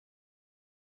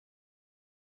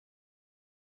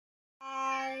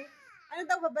Ano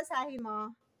daw babasahin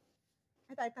mo?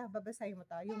 Ito, babasahin mo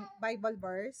to. Yung Bible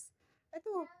verse.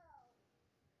 Ito.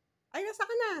 Ay, nasa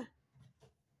ka na.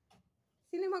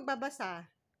 Sino yung magbabasa?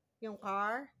 Yung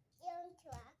car? Yung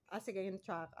truck. Sige, yung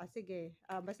truck. Sige.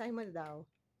 Basahin mo na daw.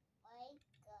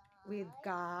 With With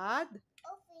God,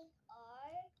 all things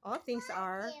are all things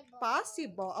are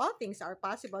possible. All things are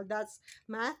possible. That's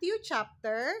Matthew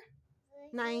chapter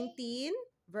 19,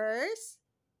 verse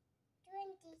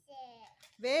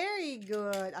 26. Very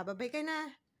good. Babay ka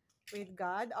na. With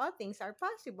God, all things are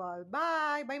possible.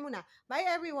 Bye. Bye muna. Bye,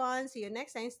 everyone. See you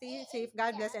next time. Stay safe.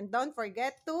 God bless. And don't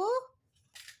forget to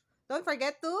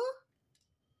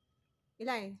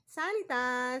Ilay,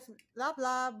 sanitize. Love,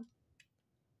 love.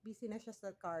 Busy na siya sa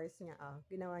cars niya.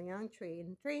 Ginawa niyang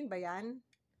train. Train ba yan?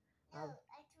 No,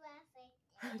 a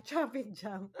traffic. Traffic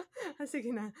jam.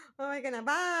 Sige na. Okay ka na.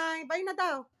 Bye. Bye na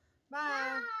daw.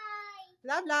 Bye. Bye.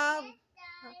 Love, love. Next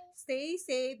time. Stay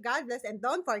safe. God bless. And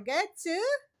don't forget to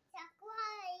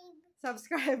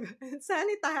Subscribe. subscribe.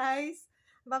 Sanitize.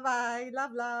 Bye-bye.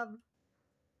 Love, love.